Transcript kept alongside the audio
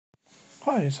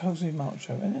Hi, it's Jose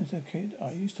Macho, and as a kid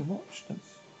I used to watch the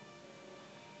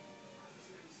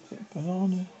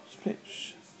Banana Split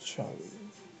show.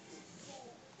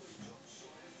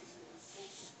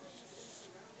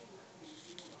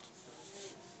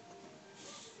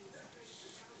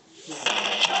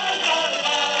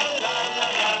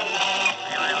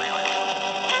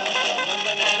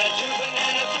 Banana, two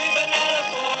banana, three banana,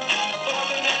 four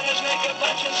bananas make a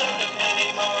bunch and so do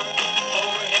many more.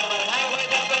 Over hill and highway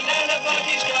the banana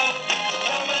buggies go,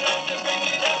 coming up to bring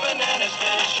you the banana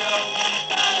split show.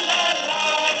 La la la,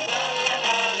 la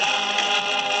la la la.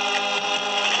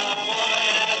 Four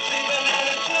banana, three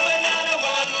banana, two banana,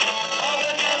 one. All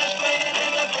bananas playing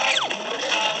in the bright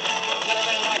sun.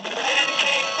 Living like a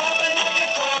pancake, popping like a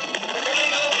cork.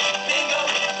 Bingo, bingo,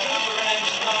 Cooper and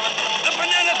Strong. The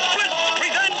banana split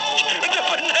presents the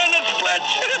banana split.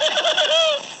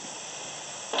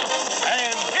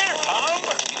 And here come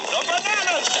the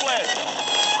banana split.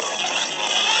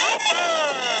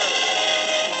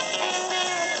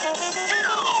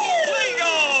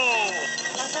 Lego.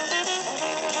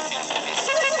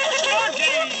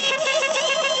 Sparky.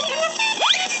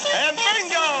 And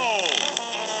bingo.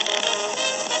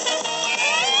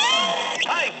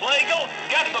 Hi, Flagel.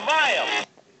 Got the vial.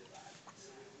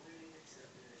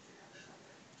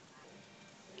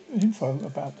 Info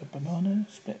about the Banana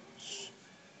Splits.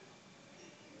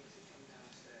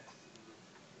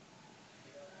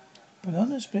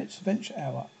 Banana Splits Adventure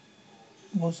Hour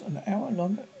was an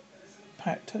hour-long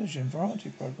packed television variety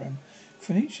program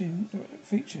featuring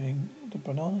the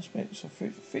Banana Splits, a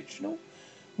fictional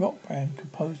rock band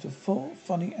composed of four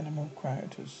funny animal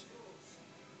characters: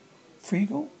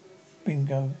 Freagle,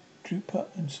 Bingo, Drooper,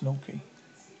 and Snorky.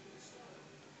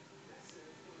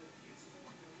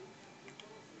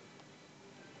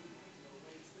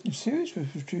 The series was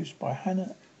produced by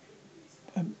Hannah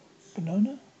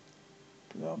Banana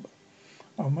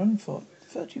and ran for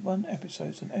 31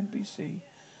 episodes on NBC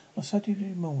on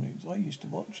Saturday mornings. I used to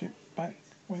watch it back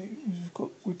when it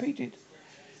was repeated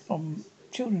on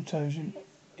children's television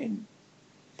in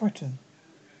Britain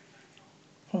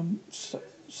from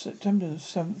September the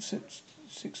 7th,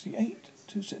 68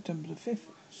 to September the 5th,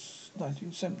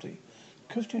 1970.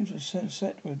 Costumes and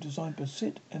set were designed by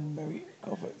Sid and Mary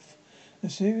Goveth. The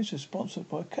series was sponsored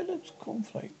by Kellogg's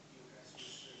Cornflakes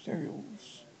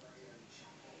cereals.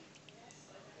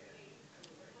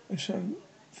 The show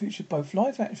featured both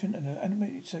live action and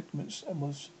animated segments and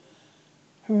was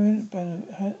Hannah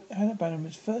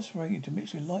Bannerman's first foray into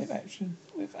mixing live action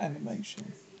with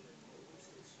animation.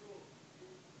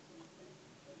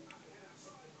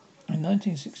 In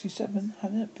 1967,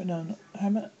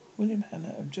 William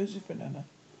Hanna and Joseph Banana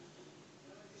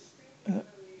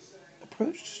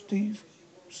approached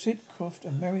Sid Croft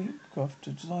and Mary Croft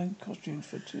to design costumes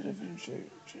for a television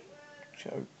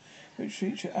show which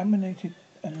featured animated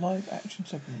and live action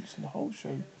segments, and the whole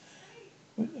show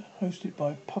was hosted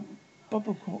by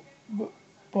Bubblegum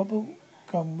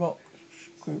Rock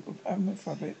group of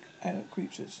animatronic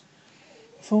creatures.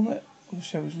 The format of the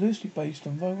show was loosely based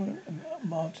on Rowan and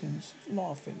Martin's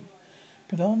Laughing.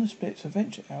 Banana Splits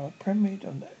Adventure Hour premiered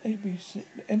on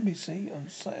NBC on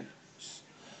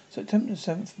September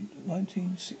 7th,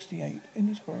 1968. In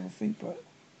his biography,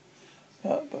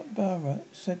 Barbara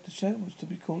said the show was to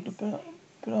be called the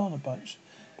Banana Bunch,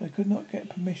 but they could not get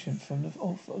permission from the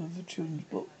author of the children's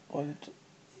book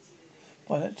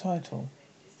by that title.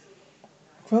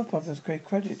 Crow Brothers gave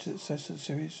credit to the success of the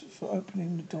series for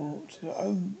opening the door to their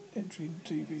own entry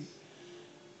in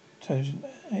television,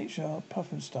 HR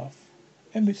Pufnstuf.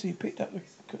 NBC picked up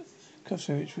the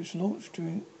series, which launched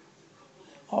during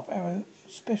half-hour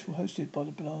special hosted by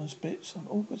the Banana Splits on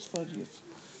August 30th,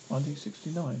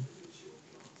 1969.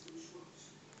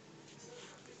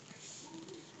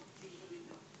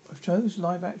 The show's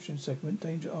live-action segment,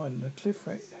 Danger Island, a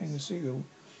cliffhanger serial,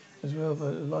 as well as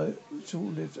a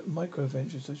short-lived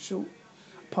micro-adventures, a short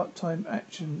part-time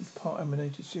action,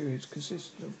 part-animated series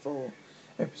consisting of 4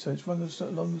 episodes run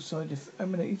alongside the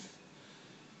animated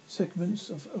segments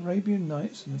of Arabian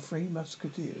Nights and the Three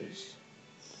Musketeers.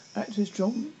 Actors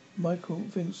John Michael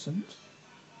Vincent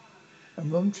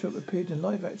and Ron Tripp appeared in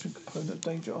live-action component of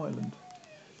Danger Island.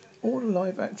 All the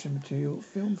live-action material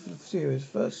filmed for the series'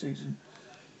 first season,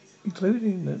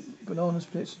 including the Banana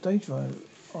Splits Danger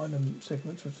Island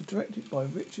segments, was directed by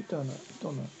Richard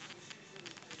Donner.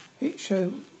 Each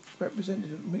show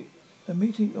represented a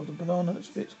meeting of the Banana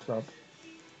Splits Club,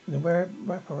 and the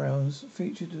wraparounds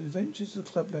featured the adventures of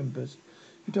the club members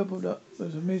who doubled up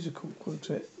as a musical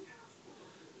quartet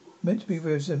meant to be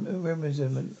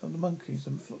reminiscent of the Monkees.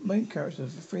 The main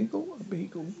characters are Freagle, a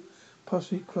beagle,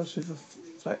 possibly crossed with a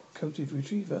flat-coated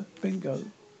retriever, Bingo,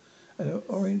 and an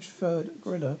orange-furred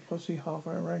gorilla, possibly half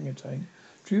an orangutan,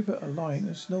 Drooper, a lion,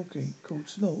 and Snorky, called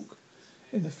Snork,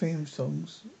 in the theme song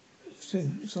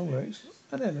lyrics,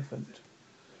 an elephant.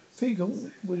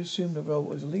 Fiegel would assume the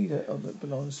role as leader of the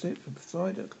Banana Slips and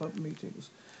preside at club meetings.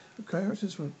 The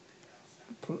characters were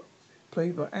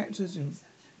played by actors in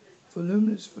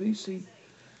voluminous fleecy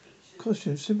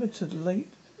costumes similar to the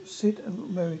late Sid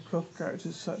and Mary Croft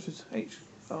characters such as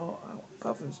H.R.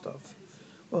 Pufnstuf,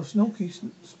 while Snorky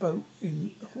spoke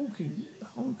in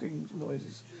honking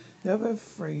noises. The other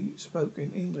three spoke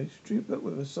in English, Drooper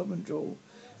with a southern drawl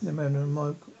in the manner of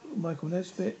Michael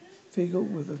Nesbitt, Fiegel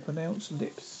with the pronounced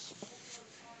lips.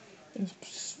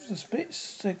 The split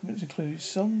segments included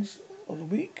songs of the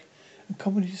week and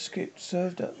comedy skits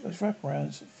served up as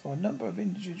wraparounds for a number of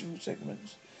individual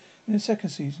segments. In the second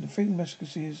season, the Three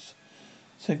Musketeers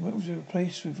segment was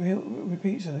replaced with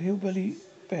repeats of the Hillbilly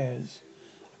Bears,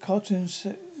 a cartoon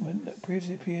segment that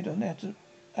previously appeared on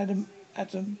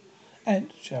Atom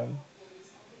Ant Show.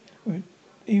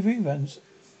 He reruns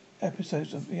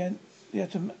episodes of the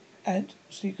Atom Ant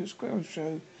Secret Squirrel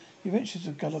Show, The Adventures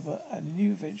of Gulliver, and The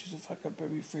New Adventures of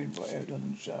Huckleberry Finn were aired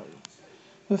on the show.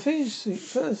 For the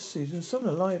first season, some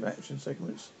of the live-action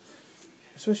segments,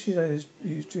 especially those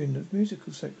used during the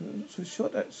musical segments, were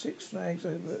shot at Six Flags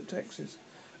over Texas,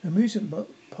 an amusement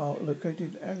park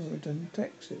located in Arlington,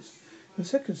 Texas. In the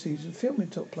second season, filming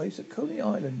took place at Coney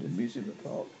Island amusement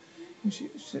park in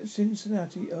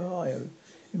Cincinnati, Ohio.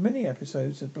 In many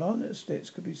episodes, the Banana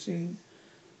Splits could be seen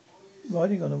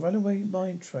riding on a runaway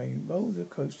mine train, roller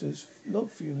coasters, log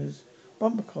fumers,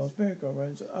 bumper cars,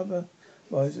 merry-go-rounds, and other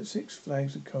rides at Six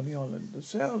Flags and Coney Island. The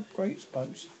Sour Grapes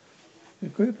Bunch, the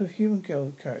group of human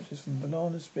girl characters from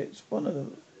Banana Splits, one of the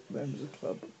members of the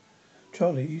club,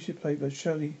 Charlie, usually played by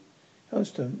Shirley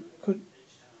Helston, would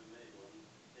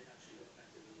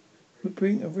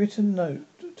bring a written note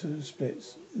to the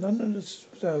Splits. None of the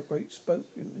Sour Grapes spoke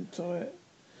in the entire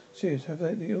series,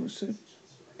 however, they also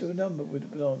do a number with the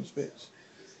Banana Splits.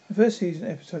 The first season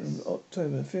episode on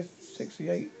October 5th,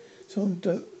 1968, song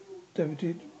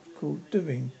debuted called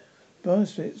Doing. Banana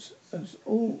Splits, as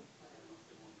all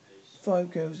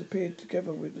five girls appeared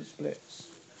together with the Splits.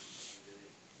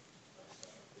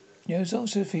 It was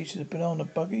also featured the Banana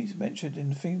Buggies mentioned in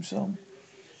the theme song.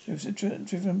 It was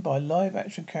driven by live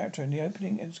action character in the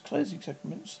opening and closing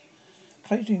segments,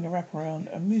 occasionally the wraparound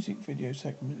and music video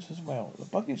segments as well. The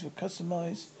Buggies were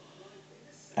customized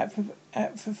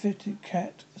Apophytic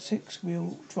Cat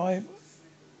 6-wheel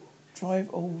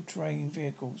drive-all-terrain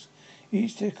vehicles,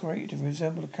 each decorated to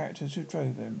resemble the characters who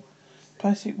drove them.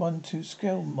 Plastic 1/2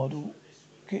 scale model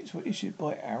kits were issued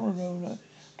by Aurora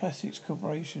Plastics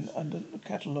Corporation under the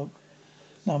catalogue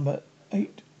number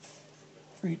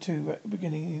 832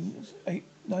 beginning in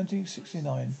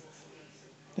 1969.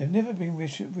 They've never been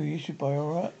reissued by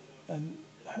Aurora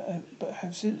but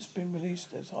have since been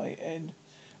released as high-end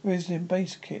resin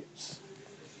base kits.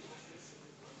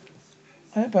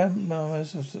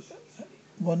 Hanna-Barbera was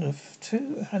one of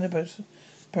two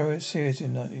Hanna-Barbera series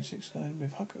in 1969,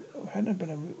 with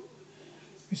Hanna-Barbera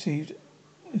received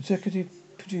executive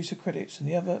producer credits and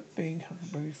the other being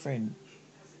Huckleberry Finn.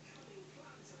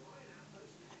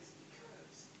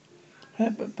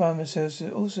 Hanna-Barbera says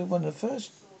it's also one of the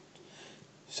first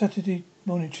Saturday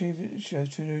morning TV shows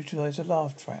to utilise a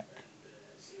laugh track.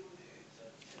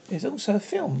 There's also a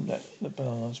film that the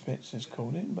Banana Splits is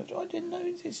called in, but I didn't know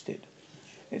existed.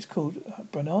 It's called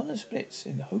Banana Splits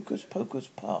in Hocus Pocus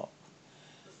Park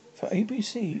for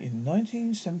ABC in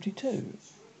 1972.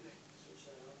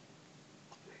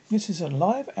 This is a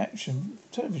live-action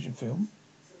television film,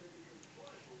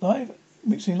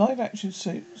 mixing live-action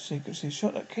sequences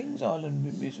shot at Kings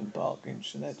Island Amusement Park in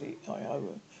Cincinnati,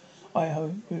 Ohio,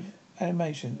 with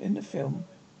animation. In the film,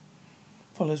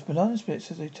 follows Banana Splits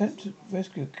as they attempt to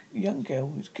rescue a young girl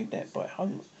who is kidnapped by a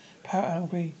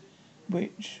power-hungry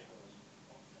witch.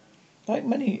 Like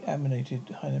many animated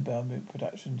Hanna-Barbera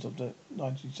productions of the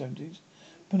 1970s,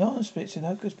 Banana Splits in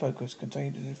Hocus Pocus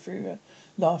contained an inferior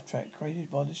laugh track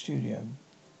created by the studio.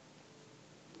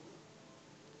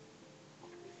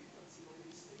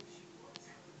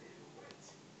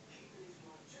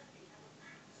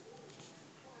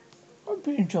 I hope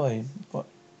you enjoy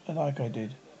I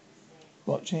did,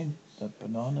 watching the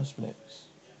Banana Splits.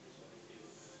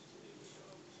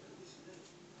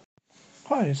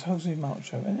 Hi, it's Jose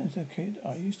Macho, and as a kid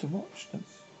I used to watch the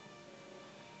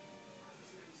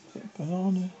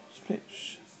Banana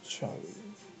Splits show.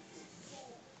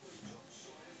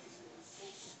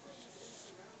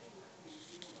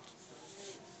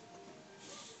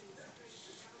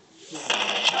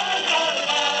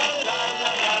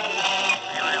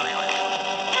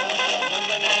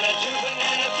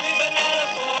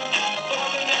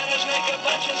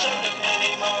 action, so to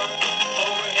many more.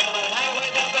 Over hill and highway,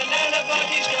 the banana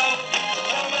buggies go.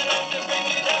 Coming up to bring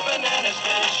you the Banana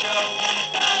Split Show.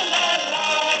 La la la,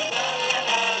 la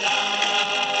la la la.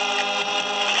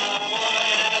 4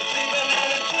 banana, 3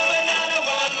 banana, 2 banana,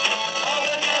 1. All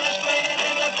bananas playing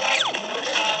in the bright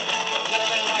sun.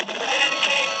 Living like a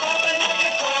pancake, popping like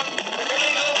a cork.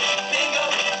 Bingo, bingo,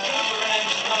 Cooper and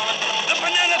Strong. The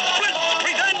Banana Split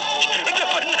presents the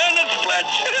Banana Split.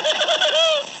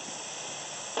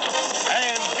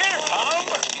 And here come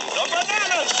the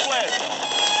Banana Split.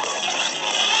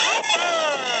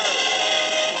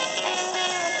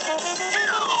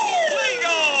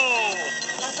 Lego!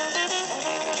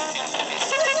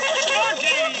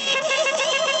 Sparky!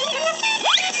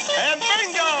 And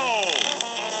bingo!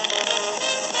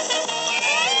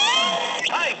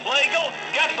 Hi, Flagel.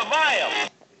 Got the vial.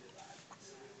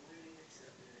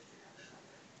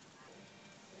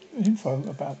 Info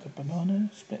about the Banana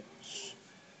Splits.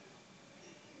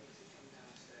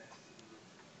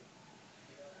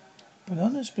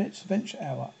 Banana Splits Adventure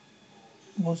Hour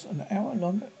was an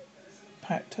hour-long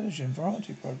packed television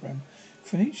variety program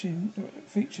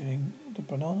featuring the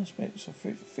Banana Splits, a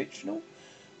fictional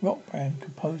rock band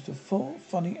composed of 4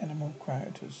 funny animal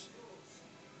characters: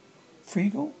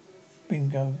 Freagle,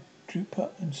 Bingo,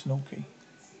 Drooper, and Snorky.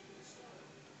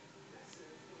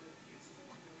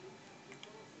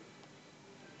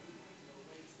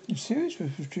 The series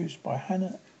was produced by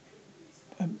Hannah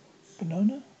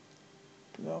Banana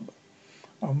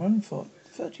and run for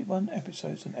 31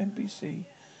 episodes on NBC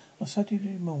on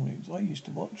Saturday mornings. I used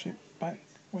to watch it back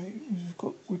when it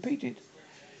was repeated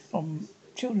on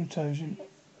children's television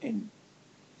in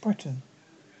Britain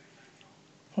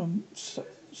from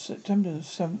September the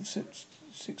 7th,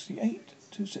 68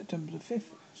 to September the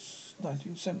 5th,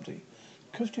 1970.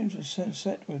 Costumes were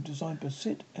set were designed by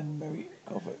Sid and Mary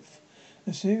Goveth.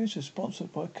 The series was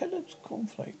sponsored by Kellogg's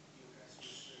Cornflakes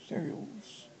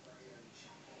cereals.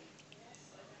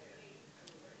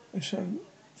 The show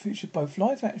featured both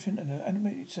live action and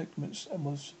animated segments and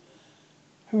was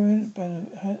Hannah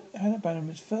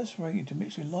Bannerman's first foray into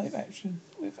mixing live action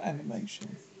with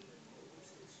animation.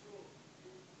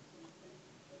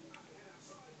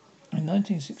 In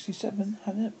 1967,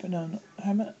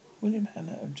 William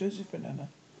Hanna and Joseph Banana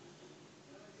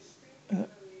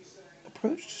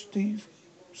approached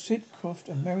Sid Croft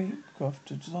and Mary Croft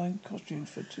to design costumes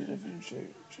for a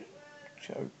television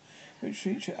show which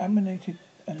featured animated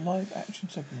and live action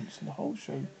segments, and the whole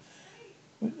show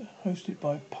was hosted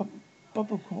by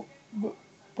Bubblegum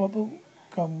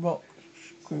Rock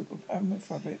group of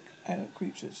animatronic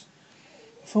creatures.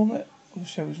 The format of the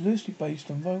show was loosely based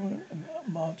on Rowan and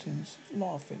Martin's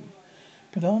Laughing.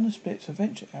 Banana Splits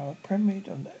Adventure Hour premiered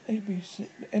on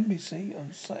NBC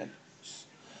on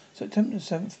September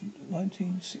 7th,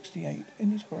 1968.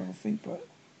 In his biography,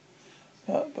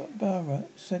 Barbara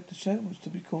said the show was to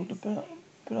be called the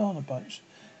Banana Bunch,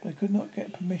 but they could not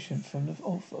get permission from the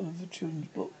author of the children's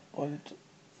book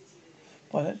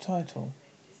by that title.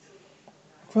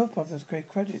 Croft Brothers gave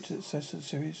credit to the success of the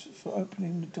series for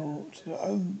opening the door to their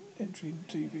own entry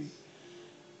in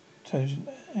television,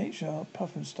 HR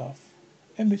Puff and Stuff.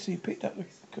 NBC picked up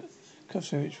the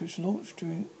series, which launched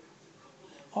during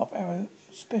half-hour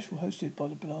special hosted by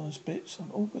the Banana Splits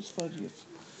on August 30th,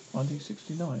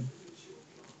 1969.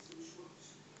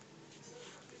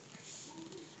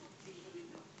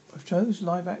 The show's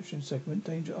live-action segment,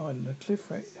 Danger Island, a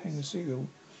cliffhanger serial,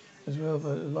 as well as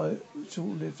a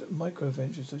short-lived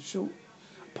micro-adventures, a short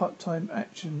part-time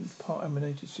action,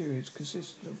 part-animated series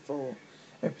consisting of 4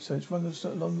 episodes run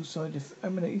alongside the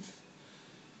animated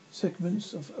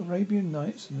segments of Arabian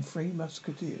Nights and the Three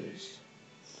Musketeers.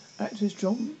 Actors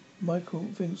John Michael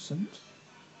Vincent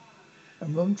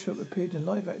and Ron Tripp appeared in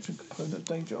live-action component of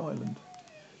Danger Island.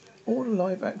 All the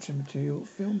live-action material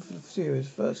filmed for the series'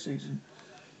 first season,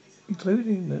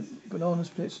 including the Banana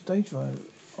Splits Danger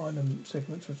Island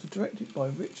segments, was directed by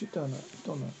Richard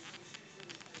Donner.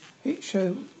 Each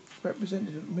show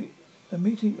represented a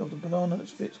meeting of the Banana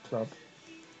Splits Club,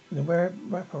 and the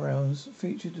wraparounds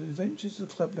featured the adventures of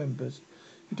the club members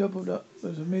who doubled up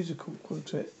as a musical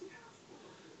quartet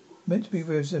meant to be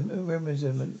reminiscent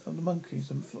of the Monkees.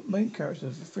 The main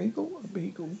characters were Freagle, a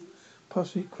beagle,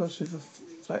 possibly crossed with a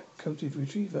flat-coated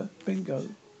retriever, Bingo,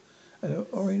 and an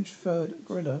orange-furred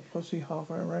gorilla, possibly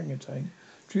half an orangutan,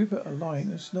 Drooper, a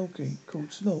lion, and Snorky, called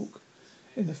Snork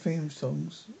in the theme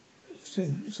songs,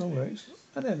 songlyrics,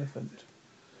 an elephant.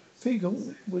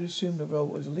 Freagle would assume the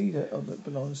role as leader of the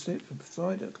Banana Splits and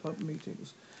preside at club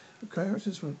meetings. The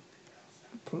characters were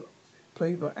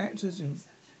played by actors in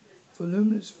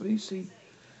voluminous fleecy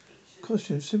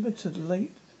costumes similar to the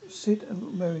late Sid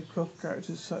and Mary Croft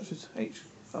characters such as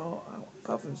H.R.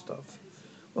 Puffenstuff,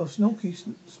 while Snorky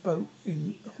spoke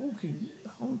in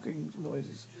honking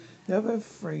noises. The other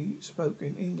three spoke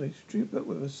in English, Drupal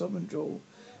with a southern drawl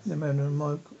in the manner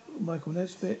of Michael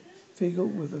Nesbitt, Fiegel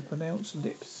with a pronounced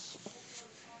lips.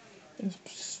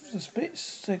 The split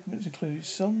segments include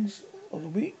songs of the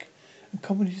week and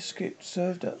comedy skits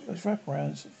served up as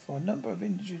wraparounds for a number of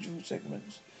individual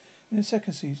segments. In the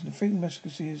second season, the Three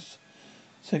Musketeers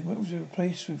segment was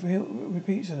replaced with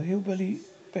repeats of the Hillbilly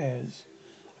Bears,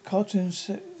 a cartoon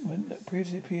segment that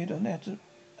previously appeared on Atom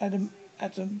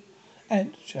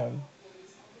Ant Show.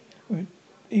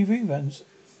 He reruns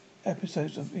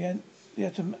episodes of the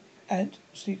Atom Ant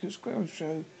Secret Squirrel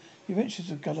Show, The Adventures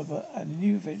of Gulliver, and The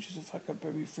New Adventures of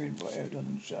Huckleberry Finn were aired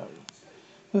on the show.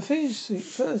 For the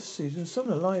first season, some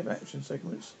of the live action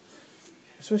segments,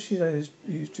 especially those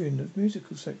used during the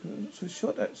musical segments, were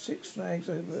shot at Six Flags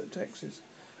over Texas,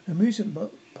 an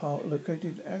amusement park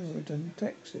located in Arlington,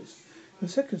 Texas. In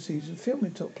the second season,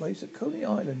 filming took place at Coney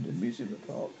Island amusement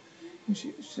park in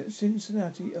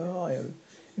Cincinnati, Ohio.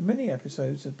 In many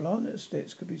episodes, the Banana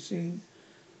Splits could be seen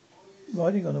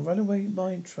riding on a runaway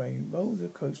mine train, roller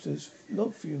coasters,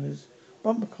 log fumers,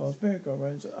 bumper cars,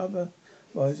 merry-go-rounds, and other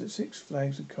rides at Six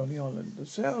Flags and Coney Island. The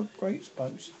Sour Grapes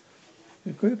Bunch, a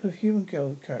group of human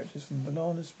girl characters from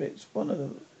Banana Splits, one of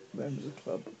the members of the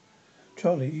club,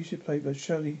 Charlie, usually played by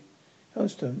Shirley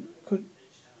Helston,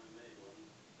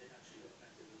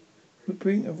 would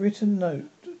bring a written note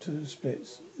to the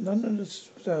Splits. None of the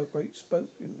Sour Grapes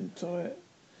spoke in the entire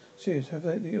series.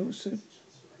 However, they also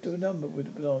do a number with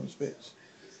the Banana Splits.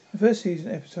 The first season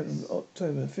episode on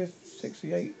October 5th,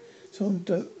 1968, song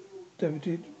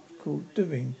debuted called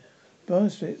Doing. Banana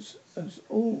Splits, as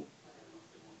all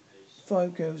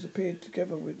five girls appeared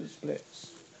together with the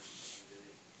Splits.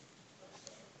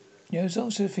 It was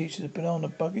also featured the Banana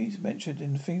Buggies mentioned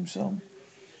in the theme song.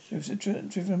 It was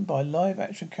driven by live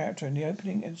action character in the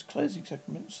opening and closing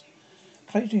segments,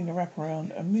 including the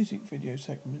wraparound and music video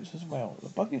segments as well. The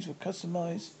Buggies were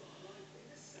customized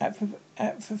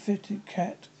Apophytic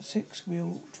Cat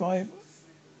 6-wheel drive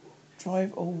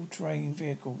all-terrain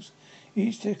vehicles,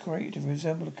 each decorated to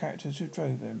resemble the characters who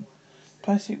drove them.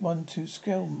 Plastic 1-2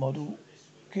 scale model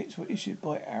kits were issued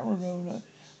by Aurora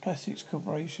Plastics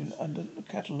Corporation under the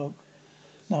catalogue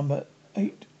number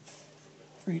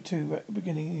 832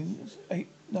 beginning in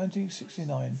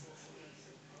 1969.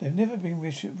 They've never been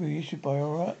reissued by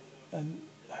Aurora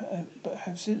but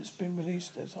have since been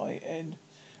released as high-end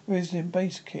resin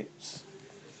base kits.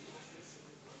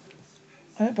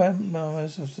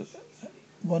 Hanna-Barbera was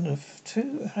one of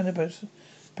two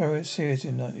Hanna-Barbera series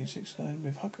in 1969,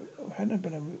 with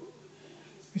Hanna-Barbera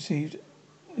received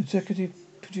executive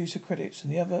producer credits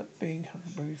and the other being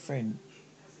Huckleberry Finn.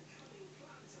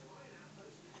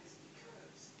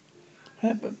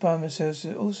 Hanna-Barbera says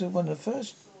it also one of the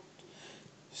first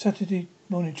Saturday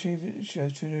morning TV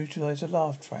shows to utilise a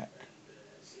laugh track.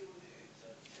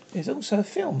 There's also a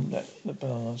film that the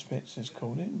Banana Splits is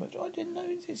called in, but I didn't know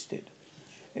existed.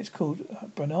 It's called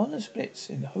Banana Splits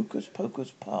in Hocus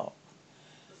Pocus Park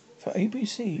for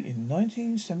ABC in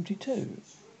 1972.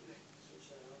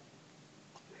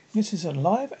 This is a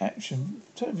live action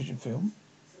television film,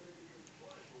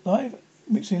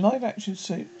 mixing live action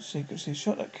sequences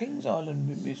shot at Kings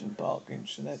Island Amusement Park in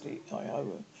Cincinnati,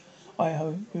 Ohio,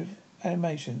 with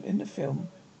animation. In the film,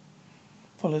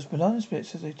 follows Banana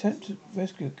Splits as they attempt to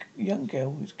rescue a young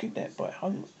girl who is kidnapped by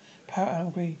a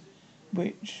power-hungry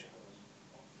witch.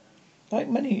 Like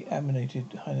many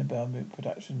animated Hanna-Barbera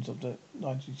productions of the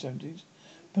 1970s,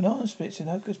 Banana Splits in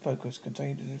Hocus Pocus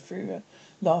contained an inferior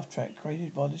laugh track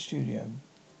created by the studio.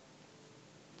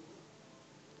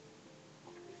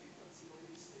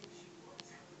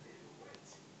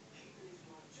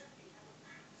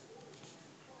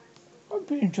 I hope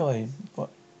you enjoyed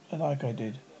I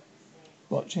did,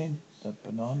 watching the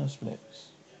Banana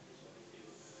Splits.